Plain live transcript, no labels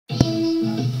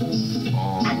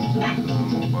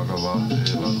Bhagavate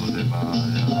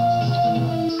Vasudevaya.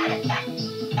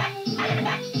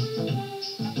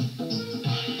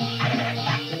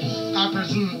 I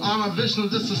presume honor Vishnu,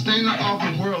 the sustainer of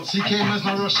the worlds. He came as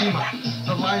Narashima,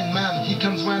 the lion man. He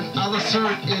comes when others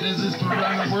heard. It is his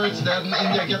Purana words that in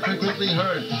India get frequently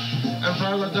heard. And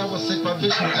Prahlada was sick by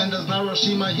Vishnu, and as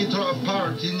Narashima he tore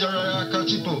apart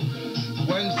Hindarakashipu.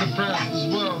 When suppressed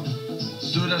his world,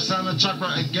 Sudarsana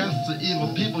chakra against the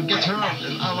evil people get hurt,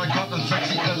 and I like hot and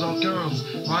sexy adult girls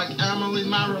like Emily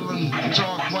Marilyn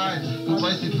chalk white, who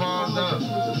plays before the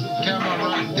camera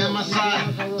right in my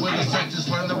side with a sexy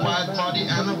slender white body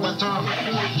and a wet tongue.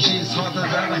 She's hotter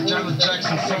than a Janet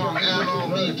Jackson song, and all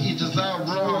meat eaters are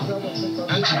wrong.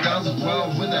 And she does it well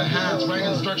with her hands, writing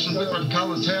instruction with her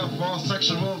colored hair for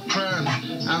sexual trance.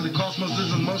 And the cosmos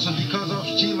is in motion because of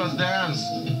Shiva's dance.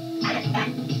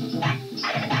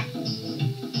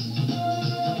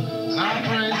 I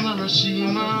praise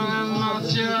Narashima and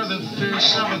Matsya, the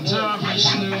fish avatar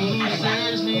Vishnu, who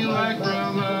saves me like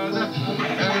Brahmada.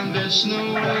 And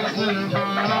Vishnu is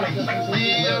Nirvana, the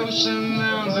ocean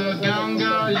and the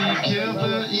Ganga. He killed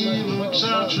the evil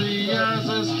Kshatriyas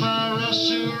as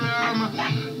Parashurama,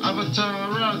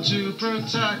 Avatara to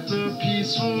protect the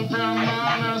peaceful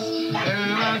Brahmanas.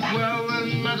 And I dwell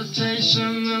in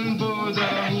meditation in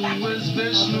Buddha, who is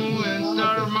Vishnu and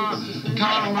Dharma,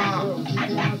 Karma.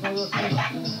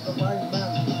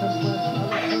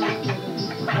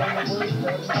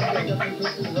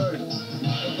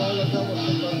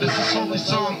 This is holy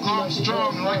song, arm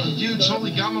strong, like a huge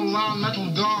holy gamelan metal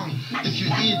gong. If you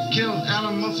eat killed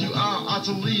animals, you are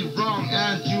utterly wrong,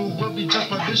 and you will be judged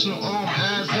by Vishnu Om,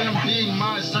 as him being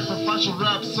my sacrificial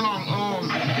rap song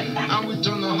Om. And we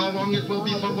don't know how long it will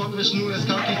be for what Vishnu is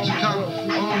talking to come.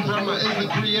 Om Brahma is the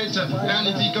creator, and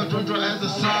if he got Rudra as the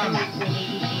sun.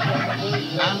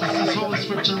 And this is holy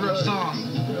scripture rap song,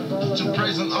 to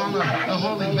praise and honor the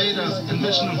holy Vedas and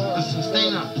Vishnu, the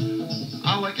sustainer.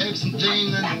 I like apes and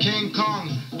Jane and King Kong,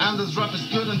 and this rap is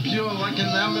good and pure like an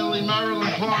Emily Marilyn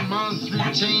porn month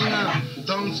retainer.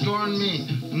 Don't scorn me,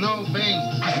 no vain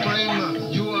disclaimer.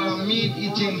 You are a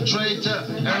meat-eating traitor,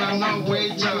 and I'm no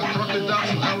waiter. Crocodiles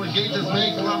and alligators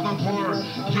make love not war.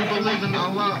 You believe in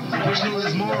Allah, Vishnu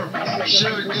is more.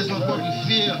 Shirk is not what we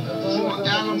fear. For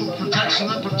animal protection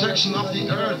and protection of the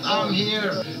earth, I'm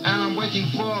here, and I'm waiting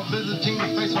for visiting the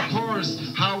face of course.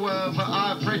 However,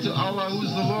 I pray to Allah,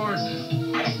 who's the Lord.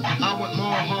 I want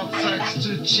more hot sex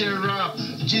to cheer up.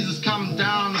 Jesus come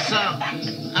down the south.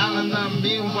 And in the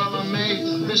meanwhile I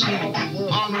made Vishnu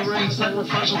honoring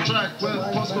sacrificial track with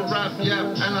postcode rap, yeah,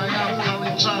 and I am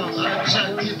Kali child. I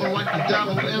check people like the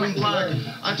devil in black.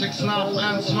 I take snuff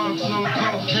and smokes, no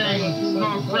cocaine,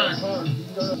 no crack.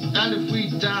 And if we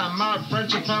die, my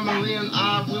friendship family and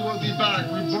I, we will be back,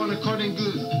 reborn according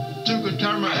to good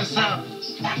karma ASAP.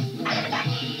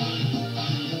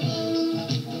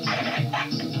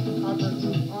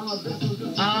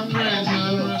 I praise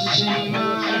Narashima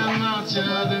and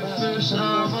Matsya, the fish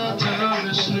avatar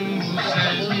Vishnu, who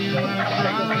saves me like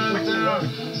Prahlada.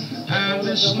 And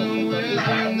Vishnu is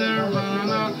in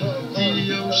Nirvana, the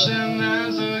ocean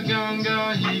and the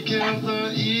Ganga. He killed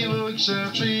the evil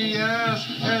Kshatriyas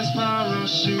as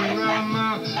Parashurama,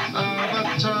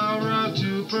 Avatara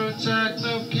to protect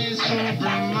the peaceful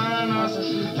Brahmanas.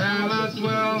 And I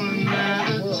dwell in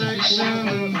meditation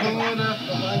in Buddha,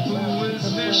 who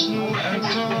is Vishnu and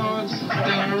taught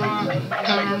Dharma,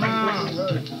 Karma.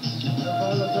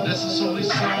 This is holy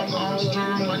song, arm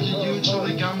strong like a huge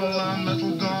holy gamelan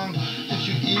metal gong. If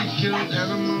you eat killed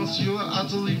animals, you are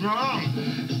utterly wrong.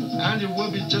 And you will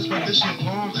be judged by Vishnu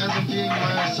Om, as I'm being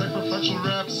my sacrificial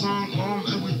rap song Om.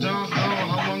 And we don't know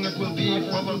how long it will be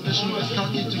for the Vishnu is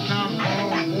cocky to come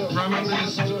Om. Brahma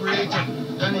is the creator,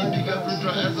 and he begot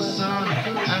Rudra as the sun.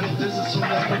 And this is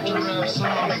holy scripture rap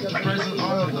song, to praise and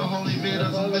honor the holy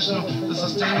Vedas and Vishnu, the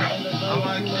sustainer. I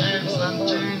like apes and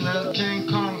Jane and King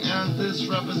Kong, and this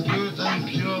rap is good and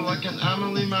pure like an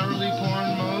Emily Marilyn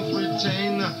porn mouth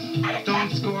retainer.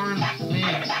 Don't scorn me,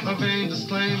 no vain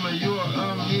disclaimer. You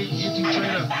are a meat-eating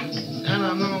traitor, and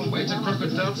I know way to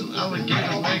crocodiles and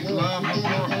alligators make love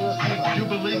before. You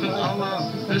believe in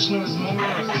Allah, Vishnu is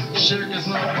more. Shirk is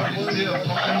not what you feel.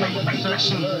 For animal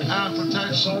protection and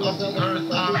protection of the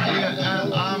earth, I'm here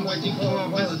and I'm waiting for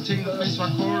visiting the face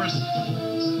of course.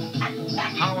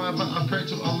 However, I pray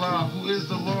to Allah, who is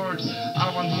the Lord.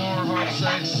 I want more hot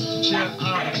sex to cheer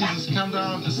up. Jesus, come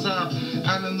down ASAP.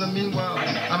 And in the meanwhile,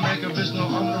 I make a Vishnu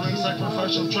honoring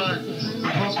sacrificial track. The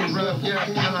postcode rap, yeah,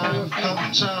 and I am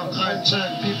called child. I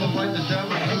check people like the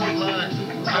devil in black.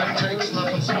 I take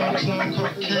snuff and smokes, no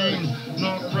cocaine,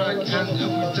 no crack. And if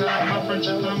we die, my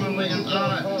friendship family and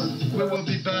I, we will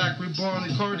be back, reborn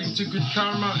according to good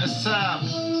karma, a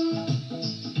sap.